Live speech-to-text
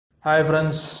Hi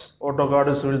friends, AUTOCAD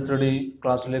CIVIL 3D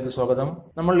ക്ലാസ്സിലേക്ക് സ്വാഗതം.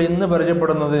 നമ്മൾ ഇന്ന്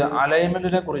പരിചയപ്പെടുന്നത്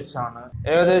അലൈൻമെന്റിനെ കുറിച്ചാണ്.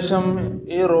 ഏകദേശം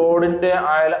ഈ റോഡിന്റെ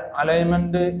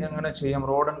അലൈൻമെന്റ് എങ്ങനെ ചെയ്യാം?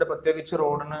 റോഡിന്റെ പ്രത്യേകിച്ച്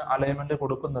റോഡിന് അലൈൻമെന്റ്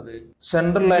കൊടുക്കുന്നത്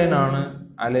സെൻട്രൽ ലൈൻ ആണ്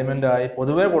അലൈൻമെന്റ് ആയി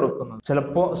പൊതുവെ കൊടുക്കുന്നത്.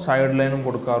 ചിലപ്പോൾ സൈഡ് ലൈനും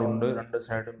കൊടുക്കാറുണ്ട്, രണ്ട്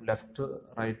സൈഡും ലെഫ്റ്റ്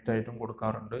റൈറ്റ് ആയിട്ടും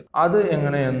കൊടുക്കാറുണ്ട്. അത്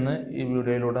എങ്ങനെയെന്ന് ഈ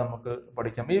വീഡിയോയിലൂടെ നമുക്ക്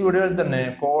പഠിക്കാം. ഈ വീഡിയോയിൽ തന്നെ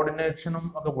കോർഡിനേഷനും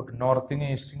ഒക്കെ കൂട്ടി നോർത്തിങ്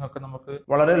ഈസ്റ്റിങ് ഒക്കെ നമുക്ക്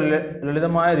വളരെ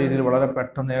ലളിതമായ രീതിയിൽ വളരെ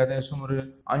പെട്ടെന്ന് ഏകദേശം ഒരു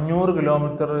 500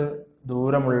 കിലോമീറ്റർ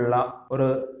ദൂരമുള്ള ഒരു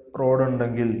റോഡ്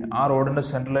ഉണ്ടെങ്കിൽ ആ റോഡിന്റെ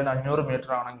സെൻട്രൽ ലൈൻ 500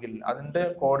 മീറ്റർ ആണെങ്കിൽ അതിന്റെ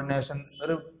കോർഡിനേഷൻ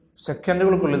ഒരു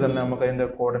സെക്കൻഡുകൾക്കുള്ളിൽ തന്നെ നമുക്ക് അതിന്റെ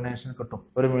കോർഡിനേഷൻ കിട്ടും.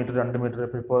 1 മീറ്റർ 2 മീറ്റർ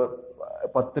ഇപ്പോൾ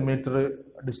 10 മീറ്റർ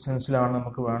ഡിസ്റ്റൻസിലാണ്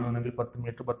നമുക്ക് വേണമെങ്കിൽ 10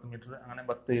 മീറ്റർ അങ്ങനെ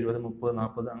 10, 20, 30,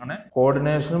 40 അങ്ങനെ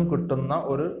കോർഡിനേഷനും കിട്ടുന്ന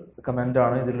ഒരു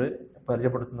കമന്റാണ് ഇതിൽ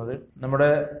പരിചയപ്പെടുത്തുന്നത്.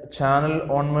 നമ്മുടെ ചാനൽ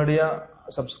ഓൺ മീഡിയ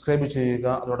സബ്സ്ക്രൈബ് ചെയ്യുക,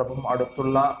 അതോടൊപ്പം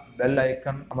അടുത്തുള്ള ബെൽ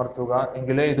ഐക്കൺ അമർത്തുക,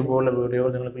 എങ്കിലേ ഇതുപോലുള്ള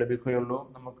വീഡിയോകൾ നിങ്ങൾക്ക് ലഭിക്കുകയുള്ളൂ.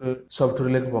 നമുക്ക്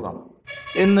സോഫ്റ്റ്വെയറിലേക്ക് പോകാം.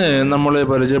 ഇന്ന് നമ്മൾ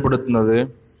പരിചയപ്പെടുത്തുന്നത്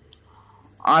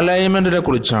അലൈൻമെന്റിനെ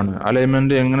കുറിച്ചാണ്.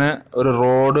 അലൈൻമെന്റ് എങ്ങനെ ഒരു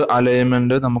റോഡ്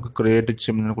അലൈൻമെന്റ് നമുക്ക് ക്രിയേറ്റ്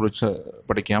ചെയ്യുന്നതിനെ കുറിച്ച്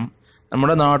പഠിക്കാം.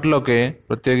 നമ്മുടെ നാട്ടിലൊക്കെ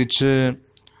പ്രത്യേകിച്ച്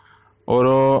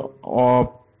ഓരോ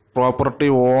പ്രോപ്പർട്ടി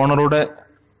ഓണറുടെ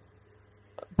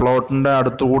പ്ലോട്ടിന്റെ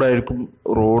അടുത്തുകൂടെ ആയിരിക്കും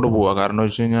റോഡ് പോവുക. കാരണം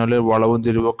വെച്ച് കഴിഞ്ഞാൽ വളവും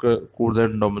തിരിവൊക്കെ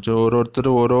കൂടുതലായിട്ടുണ്ടാവും. പക്ഷെ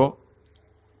ഓരോരുത്തരും ഓരോ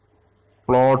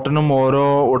പ്ലോട്ടിനും ഓരോ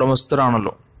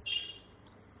ഉടമസ്ഥരാണല്ലോ.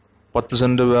 10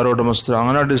 സെന്റ് വേറെ ഉടമസ്ഥർ,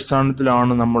 അങ്ങനെ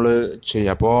അടിസ്ഥാനത്തിലാണ് നമ്മൾ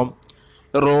ചെയ്യുക. അപ്പോൾ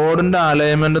റോഡിന്റെ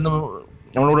അലൈൻമെന്റ്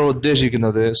നമ്മളിവിടെ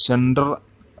ഉദ്ദേശിക്കുന്നത്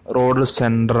റോഡ്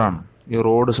സെന്ററാണ്. ഈ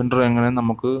റോഡ് സെന്റർ എങ്ങനെ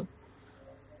നമുക്ക്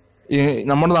ഈ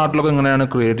നമ്മുടെ നാട്ടിലൊക്കെ എങ്ങനെയാണ്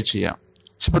ക്രിയേറ്റ് ചെയ്യുക?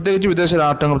 പക്ഷെ പ്രത്യേകിച്ച് വിദേശ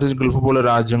രാഷ്ട്രങ്ങൾ, പ്രത്യേകിച്ച് ഗൾഫ് പോലെ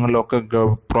രാജ്യങ്ങളിലൊക്കെ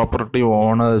പ്രോപ്പർട്ടി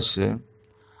ഓണേഴ്സ്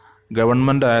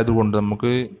ഗവൺമെന്റ് ആയതുകൊണ്ട്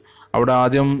നമുക്ക് അവിടെ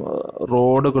ആദ്യം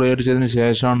റോഡ് ക്രിയേറ്റ് ചെയ്തതിന്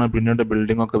ശേഷമാണ് പിന്നീട്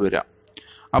ബിൽഡിംഗ് ഒക്കെ വരിക.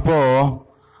 അപ്പോൾ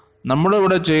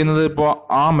നമ്മളിവിടെ ചെയ്യുന്നത് ഇപ്പോൾ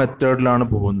ആ മെത്തേഡിലാണ്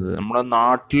പോകുന്നത്. നമ്മുടെ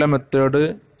നാട്ടിലെ മെത്തേഡ്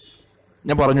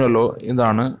ഞാൻ പറഞ്ഞല്ലോ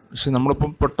ഇതാണ്. പക്ഷെ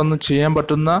നമ്മളിപ്പം പെട്ടെന്ന് ചെയ്യാൻ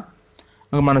പറ്റുന്ന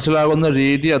നമുക്ക് മനസ്സിലാകുന്ന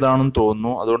രീതി അതാണെന്ന്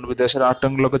തോന്നുന്നു. അതുകൊണ്ട് വിദേശ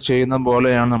രാഷ്ട്രങ്ങളിലൊക്കെ ചെയ്യുന്ന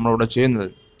പോലെയാണ് നമ്മളിവിടെ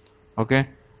ചെയ്യുന്നത്. ഓക്കെ,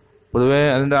 പൊതുവെ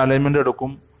അതിൻ്റെ അലൈൻമെന്റ്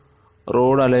എടുക്കും.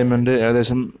 റോഡ് അലൈൻമെന്റ്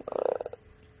ഏകദേശം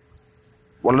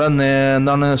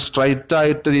വളരെ സ്ട്രൈറ്റ്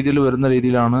ആയിട്ട് രീതിയിൽ വരുന്ന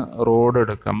രീതിയിലാണ് റോഡ്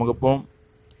എടുക്കുക. നമുക്കിപ്പോൾ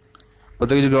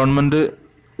പ്രത്യേകിച്ച് ഗവൺമെന്റ്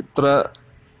ഇത്ര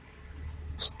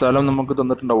സ്ഥലം നമുക്ക്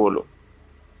തന്നിട്ടുണ്ടാവുമല്ലോ,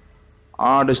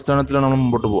 ആ അടിസ്ഥാനത്തിലാണ് നമ്മൾ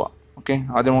മുമ്പോട്ട് പോവുക. ഓക്കെ,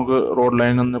 ആദ്യം നമുക്ക് റോഡ്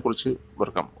ലൈനിനെ കുറിച്ച്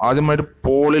വെറുക്കാം. ആദ്യമായിട്ട്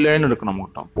പോളി ലൈൻ എടുക്കണം നമുക്ക്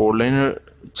കേട്ടോ. പോളി ലൈൻ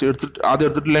ആദ്യം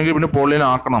എടുത്തിട്ടില്ലെങ്കിൽ പിന്നെ പോളി ലൈൻ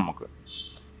ആക്കണം നമുക്ക്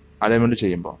അലൈൻമെന്റ്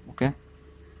ചെയ്യുമ്പോൾ. ഓക്കെ,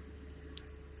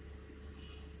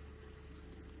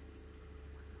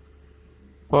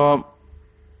 അപ്പോൾ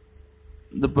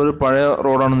ഇതിപ്പോൾ ഒരു പഴയ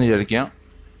റോഡാണെന്ന് വിചാരിക്കാം.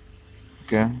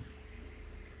 ഓക്കെ,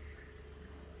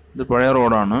 ഇത് പഴയ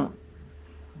റോഡാണ്.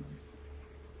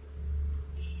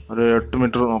 ഒരു 8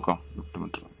 മീറ്റർ നോക്കാം. 8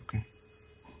 മീറ്റർ. Okay,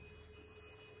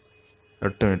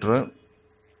 8 metre.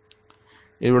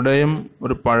 ഇവിടെയും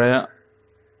ഒരു പഴയ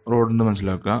റോഡുണ്ട്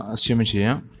മനസ്സിലാക്കുക, അസ്യൂം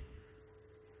ചെയ്യാം.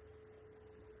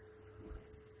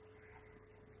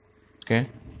 Okay,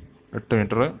 8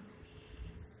 metre.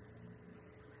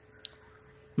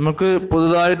 നമുക്ക്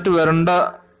പുതുതായിട്ട് വരേണ്ട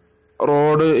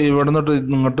റോഡ് ഇവിടെ നിന്നിട്ട്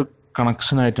ഇങ്ങോട്ട്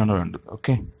കണക്ഷൻ ആയിട്ടാണ് വേണ്ടത്.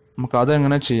 ഓക്കെ, നമുക്ക്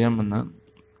അതെങ്ങനെ ചെയ്യാമെന്ന്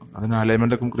അതിന്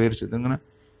അലൈൻമെന്റ് ഒക്കെ ക്രിയേറ്റ് ചെയ്ത് ഇങ്ങനെ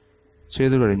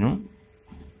ചെയ്ത് കഴിഞ്ഞു.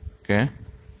 Okay,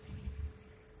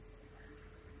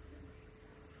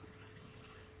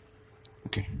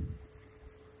 okay,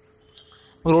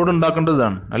 road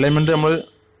ഉണ്ടാക്കേണ്ടതാണ്. അലൈൻമെന്റ് നമ്മൾ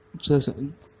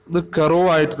ഇത് കർവ്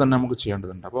ആയിട്ട് തന്നെ നമുക്ക്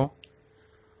ചെയ്യേണ്ടതുണ്ട്. അപ്പോൾ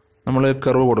നമ്മൾ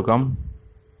കർവ് കൊടുക്കാം,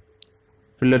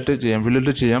 ഫില്ലറ്റ്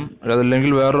ചെയ്യാം.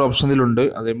 അതല്ലെങ്കിൽ വേറൊരു ഓപ്ഷൻ ഇതിലുണ്ട്,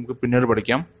 അത് നമുക്ക് പിന്നീട്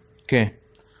പഠിക്കാം. ഓക്കെ,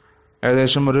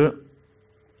 ഏകദേശം ഒരു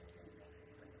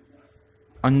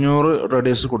 500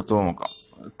 റേഡിയസ് കൊടുത്തു നോക്കാം,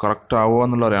 കറക്റ്റ് ആവുക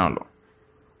എന്നുള്ള അറിയാമല്ലോ.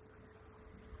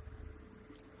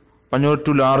 500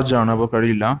 ടു ലാർജ് ആണ്, അപ്പോൾ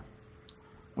കഴിയില്ല.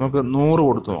 നമുക്ക് 100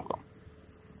 കൊടുത്തു നോക്കാം.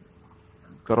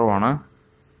 കുറവാണ്,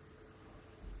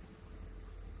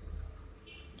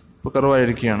 ഇപ്പോൾ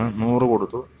കുറവായിരിക്കുകയാണ്. 100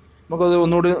 കൊടുത്തു. നമുക്കത്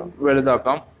ഒന്നുകൂടി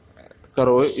വലുതാക്കാം.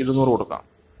 കർവ് 200 കൊടുക്കാം.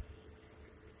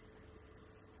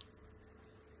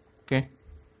 ഓക്കെ,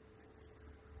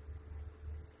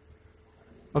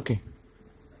 ഓക്കെ,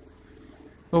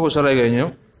 നമുക്ക് ഉഷാറായി കഴിഞ്ഞു.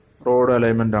 റോഡ്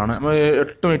അലൈൻമെന്റ് ആണ്.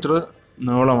 8 മീറ്റർ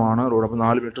നീളമാണ് റോഡ്. അപ്പോൾ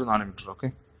 4 metre. Okay,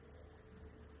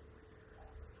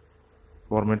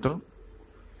 4 metre.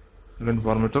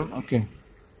 4 metre. Okay,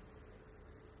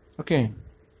 okay,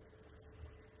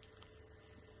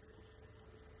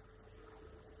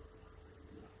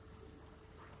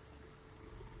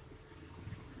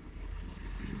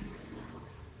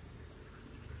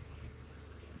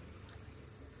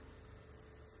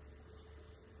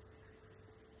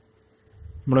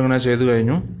 നമ്മളിങ്ങനെ ചെയ്ത്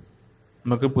കഴിഞ്ഞു.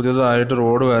 നമുക്ക് പുതിയതായിട്ട്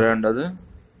റോഡ് വരേണ്ടത്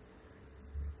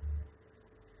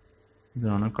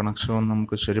ഇതാണ്. കണക്ഷൻ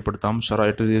നമുക്ക് ശരിപ്പെടുത്താം,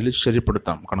 ഷറായിട്ട് രീതിയിൽ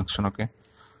ശരിപ്പെടുത്താം. കണക്ഷനൊക്കെ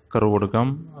കർവ് കൊടുക്കാം.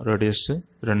 Radius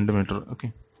 2 metre. ഓക്കെ,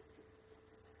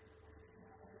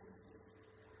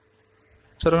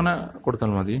 ചെറുങ്ങനെ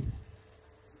കൊടുത്താൽ മതി.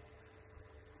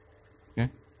 ഓക്കെ,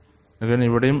 അങ്ങനെ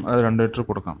ഇവിടെയും അത് 2 മീറ്റർ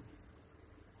കൊടുക്കാം.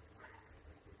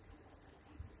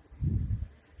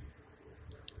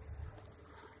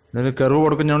 ഇതിന് കർവ്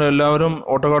കൊടുക്കുന്ന എല്ലാവരും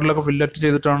ഓട്ടോകാഡിലൊക്കെ ഫില്ലറ്റ്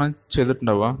ചെയ്തിട്ടാണ്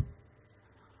ചെയ്തിട്ടുണ്ടാവുക.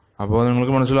 അപ്പോൾ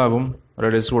നിങ്ങൾക്ക് മനസ്സിലാകും.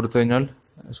 റേഡിയസ് കൊടുത്തു കഴിഞ്ഞാൽ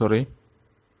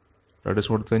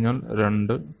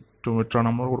 2 മീറ്ററാണ്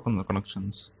നമ്മൾ കൊടുക്കുന്നത്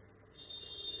കണക്ഷൻസ്.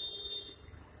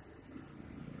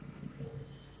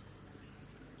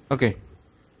 ഓക്കെ,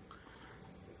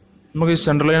 നമുക്ക് ഈ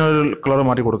സെൻട്രൽ ലൈൻ ഒരു കളർ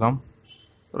മാറ്റി കൊടുക്കാം.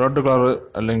 റെഡ് കളർ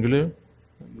അല്ലെങ്കിൽ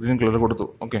ഗ്രീൻ കളർ കൊടുത്തു.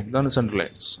 ഓക്കെ, ഇതാണ് സെൻട്രൽ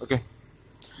ലൈൻസ്. ഓക്കെ,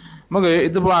 നമുക്ക്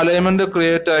ഇതിപ്പോൾ അലൈൻമെന്റ്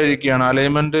ക്രിയേറ്റ് ആയിരിക്കുകയാണ്.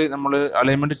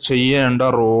 അലൈൻമെന്റ് ചെയ്യേണ്ട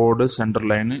റോഡ് സെൻട്രൽ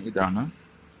ലൈൻ ഇതാണ്.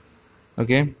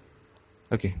 ഓക്കെ,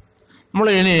 നമ്മൾ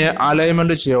ഇനി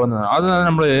അലൈൻമെന്റ് ചെയ്യാവുന്നതാണ്. അത്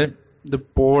നമ്മൾ ഇത്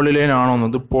പോളി ലൈൻ ആണോ,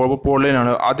 ഇത് പോളി ലൈൻ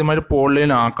ആണ്. ആദ്യമായിട്ട് പോളി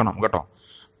ലൈൻ ആക്കണം കേട്ടോ.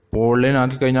 പോളി ലൈൻ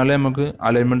ആക്കി കഴിഞ്ഞാലേ നമുക്ക്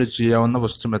അലൈൻമെന്റ് ചെയ്യാവുന്ന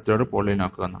ഫസ്റ്റ് മെത്തേഡ് പോളി ലൈൻ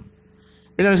ആക്കുക എന്നാണ്.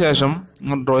 ഇതിന് ശേഷം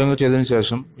ഡ്രോയിങ് ചെയ്തതിന്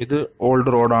ശേഷം ഇത്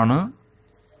ഓൾഡ് റോഡാണ്,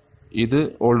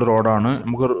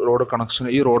 നമുക്ക് റോഡ് കണക്ഷൻ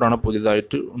ഈ റോഡാണ്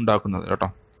പുതിയതായിട്ട് ഉണ്ടാക്കുന്നത് കേട്ടോ.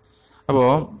 അപ്പോൾ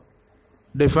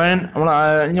ഡിഫൈൻ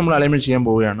നമ്മൾ അലൈൻമെന്റ് ചെയ്യാൻ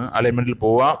പോവുകയാണ്. അലൈൻമെന്റിൽ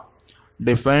പോവാം.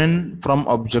 ഡിഫൈൻ ഫ്രം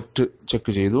ഒബ്ജക്റ്റ്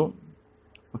ചെക്ക് ചെയ്തു.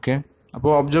 ഓക്കെ,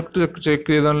 അപ്പോൾ ഒബ്ജക്റ്റ് ചെക്ക്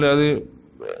ചെയ്താൽ അത്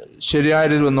ശരിയായ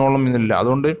രീതിയിൽ വന്നോളം എന്നില്ല.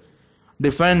 അതുകൊണ്ട്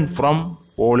ഡിഫൈൻ ഫ്രം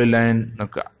പോളിലൈൻ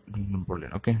നിൽക്കുക.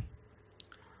 പോളിലൈൻ. ഓക്കെ,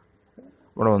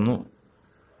 ഇവിടെ വന്നു.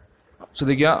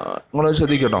 നിങ്ങൾ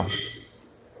ശ്രദ്ധിക്കട്ടോ.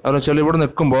 കാരണം വെച്ചാൽ ഇവിടെ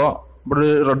നിൽക്കുമ്പോൾ ഇവിടെ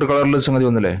റെഡ് കളറിൽ സംഗതി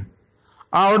വന്നില്ലേ,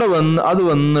 അവിടെ അത്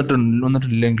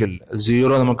വന്നിട്ടില്ലെങ്കിൽ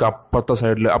 0 നമുക്ക് അപ്പുറത്തെ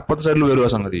സൈഡിൽ വരുക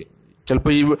സംഗതി.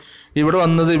 ചിലപ്പോൾ ഇവിടെ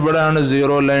വന്നത് ഇവിടെയാണ്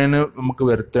 0 ലൈന് നമുക്ക്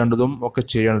വരുത്തേണ്ടതും ഒക്കെ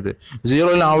ചെയ്യേണ്ടത്. 0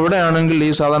 ലൈൻ അവിടെ ആണെങ്കിൽ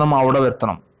ഈ സാധനം അവിടെ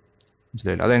വരുത്തണം.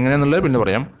 മനസ്സിലായില്ല? അതെങ്ങനെയാണെന്നുള്ളത് പിന്നെ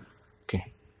പറയാം.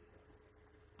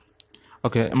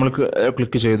 ഓക്കെ, നമ്മൾ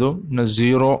ക്ലിക്ക് ചെയ്തു. പിന്നെ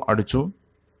 0 അടിച്ചു.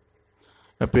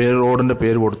 റോഡിൻ്റെ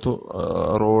പേര് കൊടുത്തു.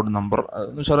 റോഡ് നമ്പർ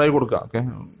ശരിയായി കൊടുക്കുക. Okay,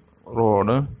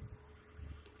 road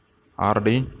RD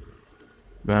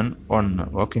 1.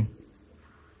 ഓക്കെ,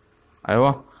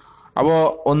 അയ്യോ. അപ്പോൾ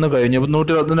ഒന്ന് കഴിഞ്ഞു. അപ്പോൾ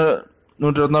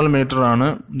 124 മീറ്ററാണ്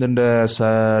ഇതിൻ്റെ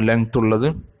ലെങ്ത് ഉള്ളത്.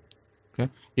 ഓക്കെ,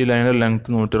 ഈ ലൈനിൻ്റെ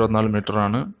ലെങ്ത് 124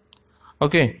 മീറ്ററാണ്.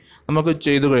 ഓക്കെ, നമുക്ക്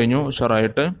ചെയ്തു കഴിഞ്ഞു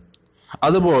ഉഷാറായിട്ട്.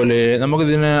 അതുപോലെ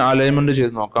നമുക്കിതിനെ അലൈൻമെൻറ്റ്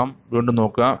ചെയ്ത് നോക്കാം. വീണ്ടും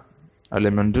നോക്കുക.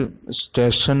 അലൈൻമെൻറ്റ്,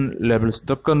 സ്റ്റേഷൻ ലെവൽസ്,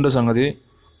 ഇതൊക്കെ ഉണ്ട് സംഗതി.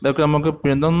 ഇതൊക്കെ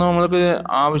നമുക്ക്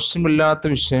ആവശ്യമില്ലാത്ത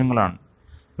വിഷയങ്ങളാണ്.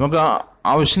 നമുക്ക്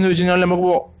ആവശ്യം എന്ന് വെച്ച് കഴിഞ്ഞാൽ നമുക്ക്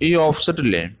ഈ ഓഫ്സെറ്റ്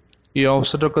ഇല്ലേ, ഈ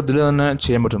ഓഫ്സെറ്റൊക്കെ ഇതിൽ തന്നെ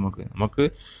ചെയ്യാൻ പറ്റും. നമുക്ക്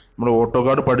നമ്മുടെ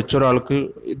ഓട്ടോകാഡ് പഠിച്ച ഒരാൾക്ക്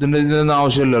ഇതിൻ്റെ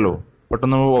ആവശ്യമില്ലല്ലോ.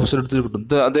 പെട്ടെന്ന് നമ്മൾ ഓഫ്സെറ്റ് എടുത്ത് കിട്ടും.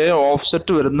 അതേ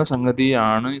ഓഫ്സെറ്റ് വരുന്ന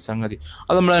സംഗതിയാണ് ഈ സംഗതി.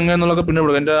 അത് നമ്മൾ എങ്ങനെയെന്നുള്ളതൊക്കെ പിന്നെ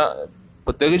ഇവിടെ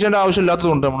പ്രത്യേകിച്ച് എൻ്റെ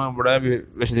ആവശ്യമില്ലാത്തതുകൊണ്ട് നമ്മൾ ഇവിടെ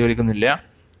വിശദീകരിക്കുന്നില്ല.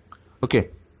 ഓക്കെ,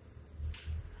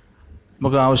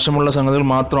 നമുക്ക് ആവശ്യമുള്ള സംഗതികൾ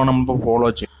മാത്രമാണ് നമ്മൾ ഫോളോ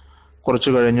ചെയ്യുക. കുറച്ച്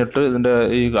കഴിഞ്ഞിട്ട് ഇതിൻ്റെ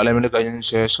ഈ അലൈൻമെൻറ്റ് കഴിഞ്ഞതിന്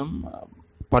ശേഷം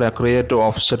ക്രിയേറ്റ്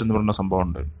ഓഫ്സെറ്റ് എന്ന് പറയുന്ന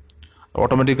സംഭവമുണ്ട്.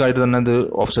 ഓട്ടോമാറ്റിക്കായിട്ട് തന്നെ ഇത്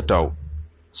ഓഫ്സെറ്റ് ആവും.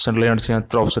 സെൻട്രൽ ലൈൻ അടിച്ച് കഴിഞ്ഞാൽ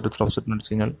എത്ര ഓഫ്സെറ്റ്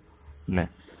അടിച്ച് കഴിഞ്ഞാൽ അല്ലേ,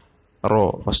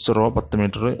 first row 10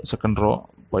 metre, second row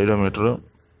 15 metre,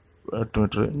 8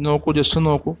 metre. Just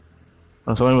നോക്കൂ,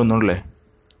 സമയം വന്നോണ്ടല്ലേ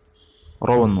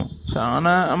റോ വന്നു. പക്ഷെ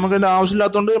അങ്ങനെ നമുക്ക് അതിൻ്റെ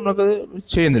ആവശ്യമില്ലാത്തതുകൊണ്ട് നമുക്കത്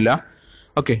ചെയ്യുന്നില്ല.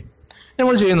 ഓക്കെ,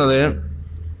 നമ്മൾ ചെയ്യുന്നത്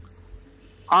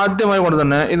ആദ്യമായി കൊണ്ട്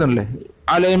തന്നെ ഇതല്ലേ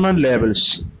അലൈൻമെന്റ് ലേബൽസ്.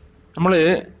 നമ്മൾ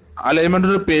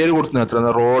അലൈൻമെന്റിന് പേര് കൊടുക്കുന്ന എത്ര,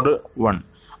 റോഡ് 1.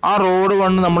 ആ റോഡ്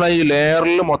 1 നമ്മളെ ഈ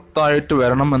ലെയറിൽ മൊത്തമായിട്ട്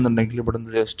വരണം എന്നുണ്ടെങ്കിൽ ഇവിടെ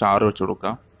നിന്ന് സ്റ്റാർ വെച്ച്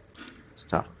കൊടുക്കാം.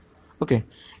 സ്റ്റാർ. ഓക്കെ,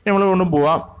 നമ്മൾ കൊണ്ട്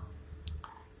പോവാം.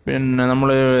 പിന്നെ നമ്മൾ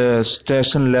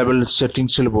സ്റ്റേഷൻ ലെവൽ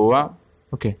സെറ്റിങ്സിൽ പോവാം.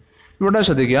 ഓക്കെ, ഇവിടെ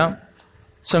ശ്രദ്ധിക്കുക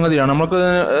സംഗതിയാണ്. നമുക്ക്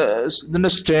ഇതിൻ്റെ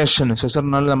സ്റ്റേഷൻ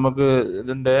പറഞ്ഞാൽ നമുക്ക്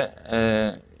ഇതിൻ്റെ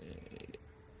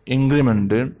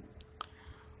ഇൻക്രിമെൻറ്റ്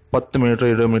 10 മീറ്റർ,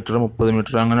 20 മീറ്റർ, 30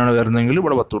 മീറ്റർ അങ്ങനെയാണ് വരുന്നതെങ്കിൽ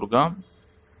ഇവിടെ 10 കൊടുക്കാം.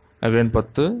 അഗൈൻ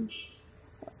 10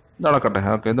 നടക്കട്ടെ.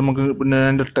 ഓക്കെ, നമുക്ക് പിന്നെ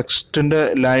അതിൻ്റെ ടെക്സ്റ്റിൻ്റെ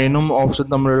ലൈനും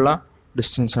ഓഫ്സെറ്റ് തമ്മിലുള്ള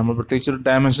ഡിസ്റ്റൻസ്, നമ്മൾ പ്രത്യേകിച്ച്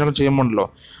ഡയമെൻഷനൊക്കെ ചെയ്യുമ്പോൾ ഉണ്ടല്ലോ,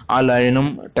 ആ ലൈനും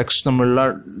ടെക്സ്റ്റ് തമ്മിലുള്ള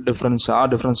ഡിഫറൻസ്, ആ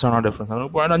ഡിഫറൻസാണ്.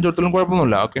 0.5 കൊടുത്താലും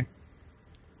കുഴപ്പമൊന്നുമില്ല.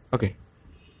 ഓക്കെ,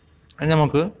 അത്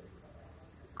നമുക്ക്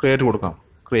ക്രിയേറ്റ് കൊടുക്കാം.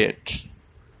 ക്രിയേറ്റ്.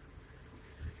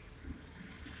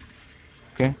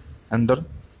 Okay, enter.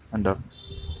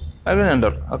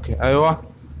 ഓക്കെ,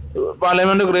 ഇപ്പോൾ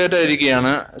അലൈൻമെൻറ്റ് ക്രിയേറ്റ്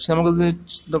ആയിരിക്കുകയാണ്. പക്ഷെ നമുക്കിത്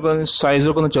ഇതൊക്കെ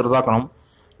സൈസൊക്കെ ഒന്ന് ചെറുതാക്കണം.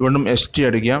 വീണ്ടും ST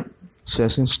അടിക്കാം.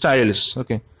 ശേഷം സ്റ്റൈൽസ്.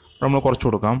 ഓക്കെ, നമ്മൾ കുറച്ച്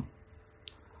കൊടുക്കാം.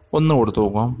 1 കൊടുത്ത്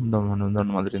നോക്കാം.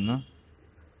 എന്താണ് മാതിരി.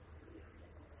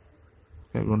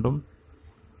 വീണ്ടും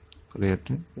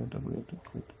ക്രിയേറ്റ്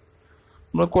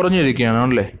നമ്മൾ കുറഞ്ഞിരിക്കുകയാണ്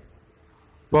അല്ലേ.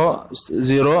 ഇപ്പോൾ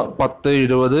 0, 10,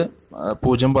 20,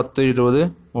 0, 10, 20,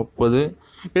 30.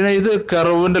 പിന്നെ ഇത്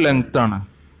കർവിൻ്റെ ലെങ്ത്താണ്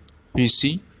PC.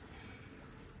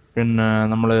 പിന്നെ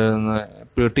നമ്മൾ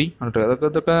PT ഇതൊക്കെ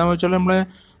വെച്ചാൽ നമ്മൾ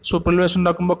സൂപ്പർവൈസേഷൻ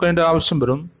ഉണ്ടാക്കുമ്പോൾ ഒക്കെ അതിൻ്റെ ആവശ്യം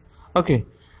വരും. ഓക്കെ,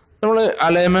 നമ്മൾ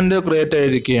അലൈൻമെൻറ്റ് ക്രിയേറ്റ്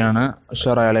ആയിരിക്കുകയാണ്.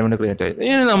 ഉഷാറായ അലൈൻമെൻറ്റ് ക്രിയേറ്റ് ആയി.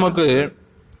 ഇനി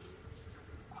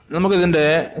നമുക്കിതിൻ്റെ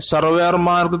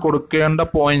സർവേയർമാർക്ക് കൊടുക്കേണ്ട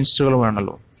പോയിന്റ്സുകൾ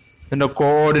വേണമല്ലോ. ഇതിൻ്റെ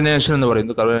കോർഡിനേഷൻ എന്ന്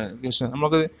പറയുന്നത്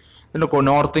നമുക്ക് ഇതിൻ്റെ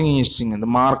നോർത്തിങ് ഈസ്റ്റിങ്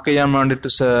മാർക്ക് ചെയ്യാൻ വേണ്ടിയിട്ട്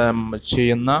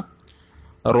ചെയ്യുന്ന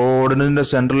റോഡിൻ്റെ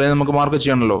സെൻട്രൽ ലൈൻ നമുക്ക് മാർക്ക്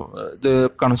ചെയ്യണമല്ലോ. ഇത്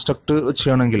കൺസ്ട്രക്ട്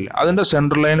ചെയ്യണമെങ്കിൽ അതിൻ്റെ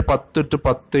സെൻട്രൽ ലൈൻ 10 to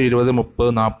 10, 20, 30,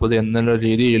 40 എന്നുള്ള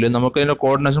രീതിയിൽ നമുക്ക് അതിൻ്റെ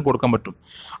കോർഡിനേഷൻ കൊടുക്കാൻ പറ്റും.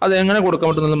 അത് എങ്ങനെ കൊടുക്കാൻ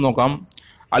പറ്റുന്നത് നോക്കാം.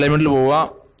 അലൈൻമെൻറ്റിൽ പോവുക,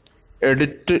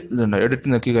 എഡിറ്റ് ഇതുണ്ട്, എഡിറ്റ്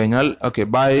നോക്കി കഴിഞ്ഞാൽ okay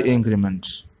bye increment.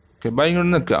 Okay, by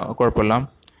increment നിൽക്കുക, കുഴപ്പമില്ല.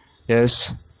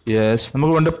 യെസ്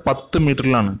നമുക്ക് വേണ്ട 10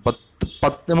 മീറ്ററിലാണ്.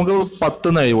 10 നമുക്ക് 10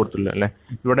 എന്ന് എഴുതി കൊടുത്തില്ല അല്ലേ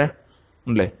ഇവിടെ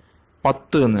അല്ലേ,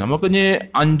 10 എന്ന്. നമുക്ക് ഇനി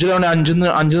 5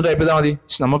 5 ടൈപ്പ് ചെയ്താൽ മതി.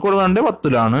 നമുക്കിവിടെ വേണ്ടത്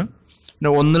 10ലാണ്. പിന്നെ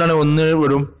 1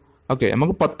 വിടും. ഓക്കെ,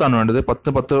 നമുക്ക് 10 വേണ്ടത്.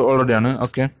 10 ഓൾറെഡിയാണ്.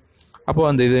 ഓക്കെ, അപ്പോൾ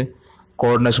എന്ത് ചെയ്ത്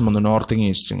കോർഡിനേഷൻ വന്നു, നോർത്തിങ്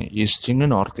ഈസ്റ്റിങ്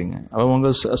നോർത്തിങ്. അപ്പോൾ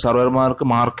നമുക്ക് സർവേർമാർക്ക്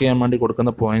മാർക്ക് ചെയ്യാൻ വേണ്ടി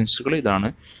കൊടുക്കുന്ന പോയിന്റ്സുകൾ ഇതാണ്.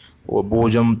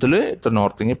 0 ഇത്ര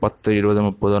നോർത്തിങ്, 10, 20,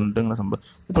 30 പറഞ്ഞിട്ട് ഇങ്ങനെ സംഭവം.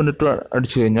 പ്രിൻ്റ്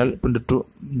അടിച്ചു കഴിഞ്ഞാൽ പ്രിൻ്റ്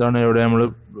ഇതാണ് എവിടെ നമ്മൾ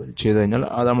ചെയ്ത് കഴിഞ്ഞാൽ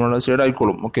അത് നമ്മളുടെ സൈഡ്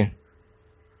ആയിക്കോളും. ഓക്കെ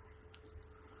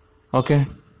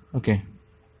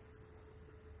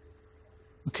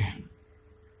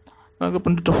നമുക്ക്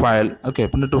print file. Okay,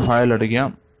 print file അടിക്കാം.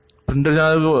 പ്രിൻ്റർ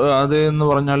അത് എന്ന്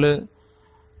പറഞ്ഞാൽ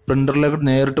പ്രിൻ്ററിലേക്ക്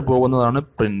നേരിട്ട് പോകുന്നതാണ്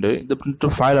പ്രിൻ്റ്. ഇത് പ്രിൻ്റ്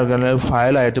ഫയൽ ആക്കാൻ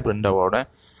ഫയലായിട്ട് പ്രിൻ്റ് ആവും. അവിടെ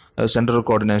സെൻറ്റർ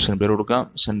കോർഡിനേഷൻ പേര് കൊടുക്കാം.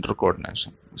 Centre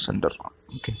coordination centre.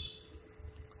 ഓക്കെ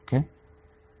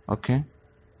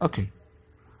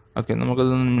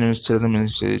നമുക്കത് മിനിമൈസ് ചെയ്ത്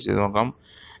നോക്കാം.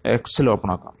 എക്സൽ ഓപ്പൺ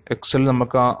ആക്കാം. എക്സൽ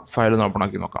നമുക്ക് ആ ഫയൽ ഒന്ന് ഓപ്പൺ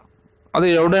ആക്കി നോക്കാം. അത്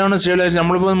എവിടെയാണ് ചെയ്യേണ്ടത്?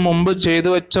 നമ്മളിപ്പോൾ മുമ്പ് ചെയ്ത്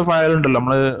വെച്ച ഫയൽ ഉണ്ടല്ലോ,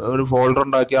 നമ്മൾ ഒരു ഫോൾഡർ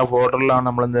ഉണ്ടാക്കി ആ ഫോൾഡറിലാണ്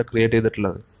നമ്മൾ ക്രിയേറ്റ്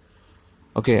ചെയ്തിട്ടുള്ളത്.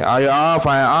 ഓക്കെ, ആ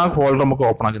ഫോൾഡർ നമുക്ക്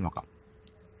ഓപ്പൺ ആക്കി നോക്കാം.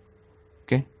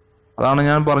 ഓക്കെ, അതാണ്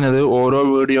ഞാൻ പറഞ്ഞത്, ഓരോ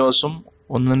വീഡിയോസും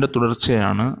ഒന്നിൻ്റെ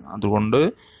തുടർച്ചയാണ്. അതുകൊണ്ട്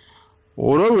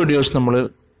ഓരോ വീഡിയോസ് നമ്മൾ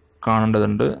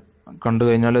കാണേണ്ടതുണ്ട്. കണ്ടു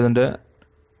കഴിഞ്ഞാൽ ഇതിൻ്റെ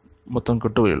മൊത്തം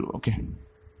കിട്ടുകയുള്ളൂ. ഓക്കെ,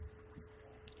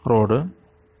 റോഡ്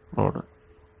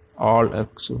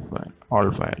ഓൾ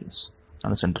ഫയൽസ്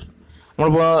ആണ് സെൻറ്റർ.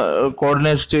 നമ്മളിപ്പോൾ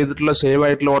കോർഡിനേറ്റ് ചെയ്തിട്ടുള്ള സേവ്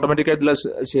ആയിട്ടുള്ള ഓട്ടോമാറ്റിക്കായിട്ടുള്ള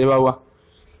സേവ് ആവുക.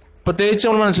 പ്രത്യേകിച്ച്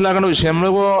നമ്മൾ മനസ്സിലാക്കേണ്ട വിഷയം,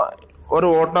 നമ്മളിപ്പോൾ ഒരു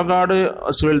AutoCAD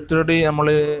Civil 3D നമ്മൾ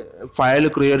ഫയൽ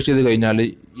ക്രിയേറ്റ് ചെയ്ത് കഴിഞ്ഞാൽ ഈ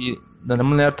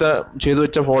നമ്മൾ നേരത്തെ ചെയ്തു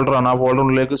വെച്ച ഫോൾഡറാണ്. ആ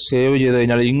ഫോൾഡറിലേക്ക് സേവ് ചെയ്ത്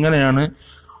കഴിഞ്ഞാൽ ഇങ്ങനെയാണ്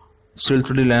Civil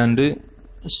 3D ലാൻഡ്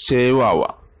സേവ് ആവുക.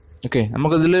 ഓക്കെ,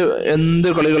 നമുക്കിതിൽ എന്ത്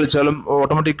കളി കളിച്ചാലും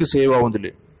ഓട്ടോമാറ്റിക് സേവ് ആവും ഇതിൽ.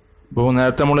 ഇപ്പോൾ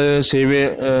നേരത്തെ നമ്മൾ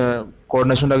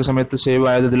കോർഡിനേഷൻ ഉണ്ടാക്കിയ സമയത്ത് സേവ്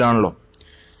ആയത് ഇതിലാണല്ലോ.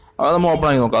 അത് നമ്മൾ ഓപ്പൺ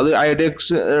ആക്കി നോക്കാം. അത് IDX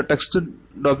ടെക്സ്റ്റ്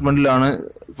ഡോക്യുമെൻറ്റിലാണ്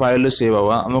ഫയൽ സേവ്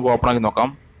ആവുക. നമുക്ക് ഓപ്പൺ ആക്കി നോക്കാം.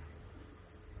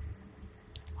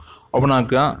 ഓപ്പൺ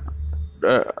ആക്കുക,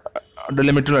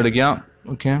 ഡെലിമിറ്റർ അടിക്കുക.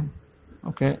 Okay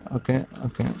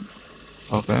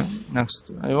next.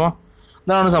 അയ്യോ,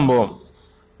 ഇതാണ് സംഭവം.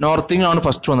 നോർത്തിങ് ആണ്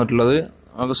ഫസ്റ്റ് വന്നിട്ടുള്ളത്.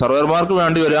 നമുക്ക് സർവേർമാർക്ക്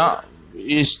വേണ്ടി വരിക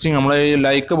ഈസ്റ്റിങ്. നമ്മളെ ഈ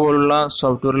ലൈക്ക് പോലുള്ള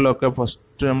സോഫ്റ്റ്വെയറിലൊക്കെ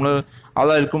ഫസ്റ്റ് നമ്മൾ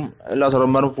അതായിരിക്കും എല്ലാ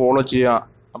സർവേർമാരും ഫോളോ ചെയ്യുക.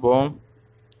 അപ്പോൾ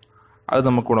അത്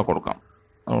നമുക്കിവിടെ കൊടുക്കാം.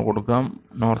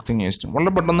 നോർത്തിങ് ഈസ്റ്റിങ്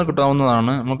വളരെ പെട്ടെന്ന്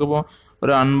കിട്ടാവുന്നതാണ്. നമുക്കിപ്പോൾ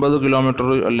ഒരു 50 കിലോമീറ്റർ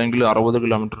അല്ലെങ്കിൽ 60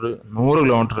 കിലോമീറ്റർ 100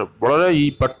 കിലോമീറ്റർ വളരെ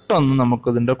പെട്ടെന്ന്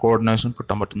നമുക്കിതിൻ്റെ കോർഡിനേഷൻ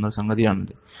കിട്ടാൻ പറ്റുന്ന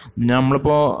സംഗതിയാണിത്.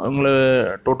 നമ്മളിപ്പോൾ നിങ്ങൾ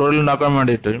ട്യൂട്ടോറിയൽ ഉണ്ടാക്കാൻ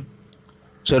വേണ്ടിയിട്ട്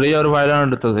ചെറിയൊരു ഫയലാണ്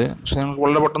എടുത്തത്, പക്ഷെ നമുക്ക്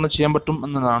വളരെ പെട്ടെന്ന് ചെയ്യാൻ പറ്റും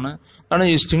എന്നതാണ്. അതാണ്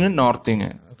easting northing.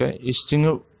 Okay, easting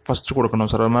first കൊടുക്കണം.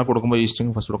 സർവേമാർക്ക് കൊടുക്കുമ്പോൾ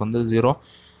ഈസ്റ്റിങ് ഫസ്റ്റ് കൊടുക്കുന്നത് 0.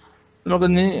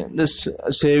 നമുക്കിനി ഇത്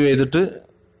സേവ് ചെയ്തിട്ട്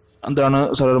എന്താണ്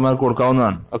സർവേമാർക്ക്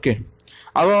കൊടുക്കാവുന്നതാണ്. ഓക്കെ,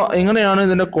 അപ്പോൾ ഇങ്ങനെയാണ്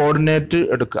ഇതിൻ്റെ കോർഡിനേറ്റ്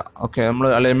എടുക്കുക. ഓക്കെ, നമ്മൾ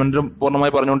അലൈൻമെൻറ്റും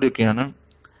പൂർണ്ണമായി പറഞ്ഞുകൊണ്ടിരിക്കുകയാണ്.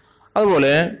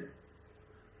 അതുപോലെ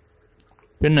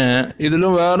പിന്നെ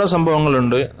ഇതിലും വേറെ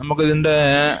സംഭവങ്ങളുണ്ട്. നമുക്കിതിൻ്റെ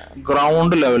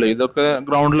ഗ്രൗണ്ട് ലെവൽ, ഇതൊക്കെ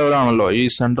ഗ്രൗണ്ട് ലെവലാണല്ലോ. ഈ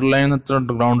സെൻട്രൽ ലൈൻ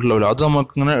ഗ്രൗണ്ട് ലെവൽ അത്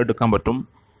നമുക്കിങ്ങനെ എടുക്കാൻ പറ്റും.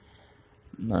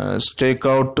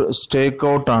 സ്റ്റേക്ക്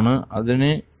ഔട്ടാണ്.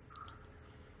 അതിന്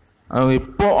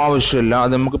ഇപ്പോൾ ആവശ്യമില്ല,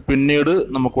 അത് നമുക്ക് പിന്നീട്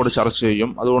നമുക്കിവിടെ ചർച്ച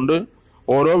ചെയ്യും. അതുകൊണ്ട്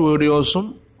ഓരോ വീഡിയോസും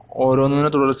ഓരോന്നിനെ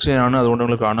തുടർച്ചയാണ്. അതുകൊണ്ട്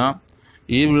നിങ്ങൾ കാണുക.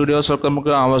 ഈ വീഡിയോസൊക്കെ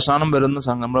നമുക്ക് അവസാനം വരുന്ന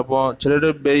നമ്മളിപ്പോൾ ചിലർ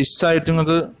ബേസായിട്ട്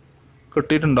നിങ്ങൾക്ക്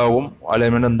കിട്ടിയിട്ടുണ്ടാവും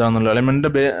അലൈൻമെൻറ്റ് എന്താണെന്നുള്ളത്.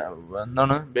 അലൈൻമെൻറ്റിൻ്റെ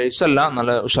എന്താണ് ബേസല്ല,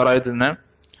 നല്ല ഉഷാറായി തന്നെ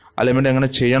അലൈൻമെൻറ്റ് എങ്ങനെ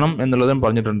ചെയ്യണം എന്നുള്ളതും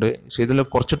പറഞ്ഞിട്ടുണ്ട്. പക്ഷേ ഇതിൽ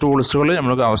കുറച്ച് ടൂൾസുകൾ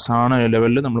നമ്മൾക്ക് അവസാന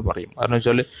ലെവലിൽ നമ്മൾ പറയും. കാരണം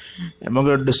വെച്ചാൽ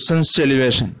നമുക്ക് ഡിസ്റ്റൻസ്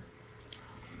എലിവേഷൻ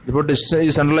ഇപ്പോൾ ഈ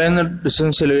സെൻട്രൽ ലൈൻ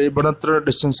ഡിസ്റ്റൻസിൽ ഇവിടെ എത്ര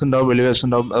ഡിസ്റ്റൻസ് ഉണ്ടാവും, എലിവേഷൻ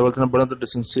ഉണ്ടാവും, അതുപോലെ തന്നെ ഇവിടെ എത്ര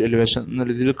ഡിസ്റ്റൻസ് എലിവേഷൻ എന്ന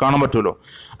രീതിയിൽ കാണാൻ പറ്റുമല്ലോ.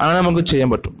 അങ്ങനെ നമുക്ക് ചെയ്യാൻ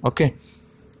പറ്റും. ഓക്കെ,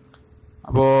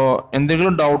 അപ്പോൾ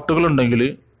എന്തെങ്കിലും ഡൗട്ടുകൾ ഉണ്ടെങ്കിൽ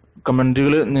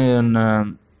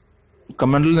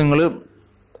കമൻറ്റിൽ നിങ്ങൾ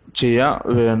ചെയ്യുക,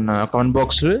 കമൻറ്റ്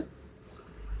ബോക്സിൽ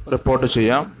റിപ്പോർട്ട്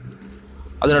ചെയ്യാം.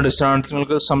 അതിനടിസ്ഥാനത്തിൽ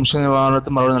നിങ്ങൾക്ക് സംശയ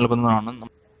നിവാരണത്തിന് മറുപടി നൽകുന്നതാണ്.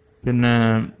 പിന്നെ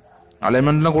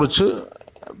അലൈൻമെൻറ്റിനെ കുറിച്ച്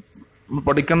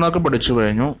പഠിക്കുന്നതൊക്കെ പഠിച്ചു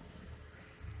കഴിഞ്ഞു.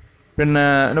 പിന്നെ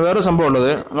വേറെ സംഭവം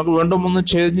ഉള്ളത്, നമുക്ക് വീണ്ടും ഒന്ന്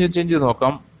ചേഞ്ച് ചെയ്ത്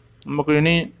നോക്കാം. നമുക്ക്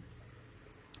ഇനി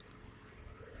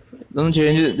ഇതൊന്ന്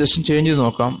ജസ്റ്റ് ചേഞ്ച് ചെയ്ത്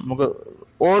നോക്കാം. നമുക്ക്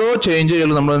ഓരോ ചേഞ്ച്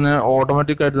ചെയ്യലും നമ്മൾ തന്നെ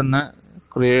ഓട്ടോമാറ്റിക്കായിട്ട് തന്നെ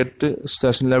ക്രിയേറ്റ്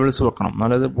സ്റ്റേഷൻ ലെവൽസ് വെക്കണം,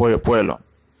 നല്ലത് പോയല്ലോ.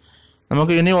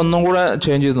 നമുക്ക് ഇനി ഒന്നും കൂടെ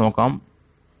ചേഞ്ച് ചെയ്ത് നോക്കാം.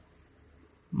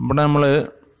 ഇവിടെ നമ്മൾ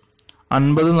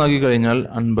 50 നോക്കി കഴിഞ്ഞാൽ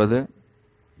 50,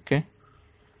 ഓക്കെ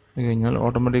കഴിഞ്ഞാൽ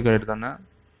ഓട്ടോമാറ്റിക്കായിട്ട് തന്നെ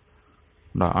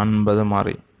 50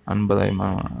 മാറി, 50ആയി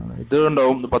മാറി. ഇത്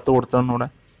ഉണ്ടാവും 10 കൊടുത്താണ് ഇവിടെ.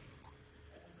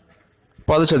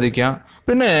 അപ്പോൾ അത് ശ്രദ്ധിക്കാം.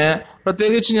 പിന്നെ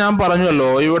പ്രത്യേകിച്ച് ഞാൻ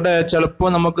പറഞ്ഞല്ലോ, ഇവിടെ ചിലപ്പോൾ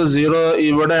നമുക്ക് 0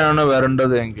 ഇവിടെയാണ്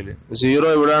വരേണ്ടതെങ്കിൽ,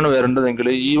 0 ഇവിടെയാണ് വരേണ്ടതെങ്കിൽ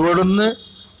ഇവിടുന്ന്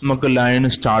നമുക്ക് ലൈൻ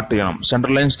സ്റ്റാർട്ട് ചെയ്യണം.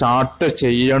 സെൻട്രൽ ലൈൻ സ്റ്റാർട്ട്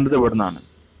ചെയ്യേണ്ടത് ഇവിടുന്നാണ്.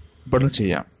 ഇവിടുന്ന്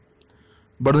ചെയ്യാം,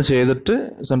 ഇവിടുന്ന് ചെയ്തിട്ട്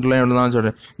സെൻട്രൽ ലൈൻ ഇവിടെ നിന്നാണ്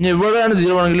ചോദിച്ചത്. ഇനി ഇവിടെയാണ്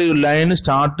 0 ആണെങ്കിൽ ലൈൻ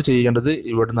സ്റ്റാർട്ട് ചെയ്യേണ്ടത്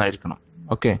ഇവിടുന്നായിരിക്കണം.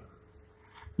 ഓക്കെ,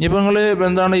 ഇനിയിപ്പോൾ നിങ്ങൾ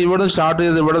എന്താണ് ഇവിടുന്ന് സ്റ്റാർട്ട്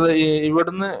ചെയ്ത്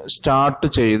ഇവിടുന്ന് സ്റ്റാർട്ട്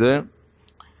ചെയ്ത്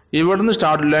ഇവിടുന്ന്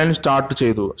ലൈൻ സ്റ്റാർട്ട്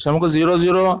ചെയ്തു. പക്ഷെ നമുക്ക്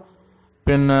 0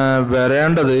 പിന്നെ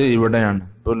വരേണ്ടത് ഇവിടെയാണ്.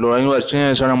 ഇപ്പോൾ ഡ്രോയിങ് വരച്ചതിന്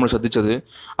ശേഷമാണ് നമ്മൾ ശ്രദ്ധിച്ചത്.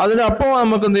 അതിനപ്പോൾ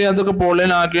നമുക്ക് എന്ത് ചെയ്യാം, അതൊക്കെ പോൾ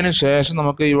ലൈൻ ആക്കിയതിന് ശേഷം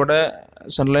നമുക്ക് ഇവിടെ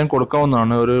സെൻട്രൽ ലൈൻ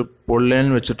കൊടുക്കാവുന്നതാണ്. ഒരു പോൾ ലൈൻ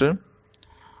വെച്ചിട്ട്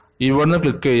ഇവിടുന്ന്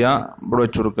ക്ലിക്ക് ചെയ്യുക, ഇവിടെ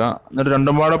വെച്ച് കൊടുക്കുക. എന്നിട്ട്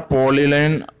രണ്ടും പാടെ പോളി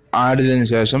ലൈൻ ആഡ് ചെയ്തതിന്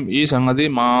ശേഷം ഈ സംഗതി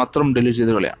മാത്രം ഡിലീറ്റ്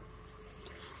ചെയ്ത് കളയാം.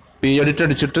 പി എഡിറ്റ്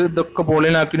അടിച്ചിട്ട് ഇതൊക്കെ പോൾ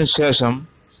ലൈൻ ആക്കിയതിന് ശേഷം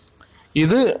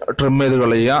ഇത് ട്രിം ചെയ്ത്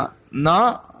കളയുക. എന്നാൽ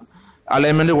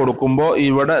അലൈൻമെൻറ്റ് കൊടുക്കുമ്പോൾ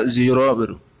ഇവിടെ 0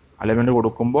 വരും. അലൈൻമെൻറ്റ്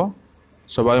കൊടുക്കുമ്പോൾ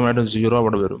സ്വാഭാവികമായിട്ടും 0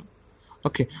 അവിടെ വരും.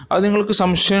 ഓക്കെ, അത് നിങ്ങൾക്ക്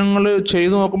സംശയങ്ങൾ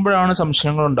ചെയ്തു നോക്കുമ്പോഴാണ്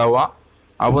സംശയങ്ങൾ ഉണ്ടാവുക.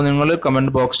 അപ്പോൾ നിങ്ങൾ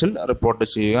കമൻറ്റ് ബോക്സിൽ റിപ്പോർട്ട്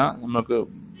ചെയ്യുക. നമുക്ക്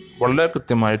വളരെ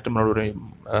കൃത്യമായിട്ട്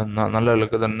നല്ല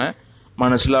ആൾക്ക് തന്നെ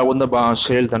മനസ്സിലാവുന്ന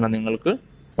ഭാഷയിൽ തന്നെ നിങ്ങൾക്ക്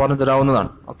പറഞ്ഞു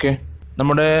തരാവുന്നതാണ്. ഓക്കെ,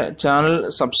 നമ്മുടെ ചാനൽ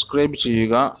സബ്സ്ക്രൈബ്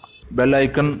ചെയ്യുക, ബെൽ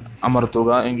ഐക്കൺ അമർത്തുക.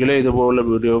 എങ്കിലേ ഇതുപോലുള്ള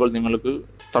വീഡിയോകൾ നിങ്ങൾക്ക്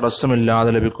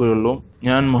തടസ്സമില്ലാതെ ലഭിക്കുകയുള്ളൂ.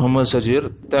 ഞാൻ Muhammad Sajeer.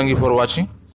 Thank you for watching.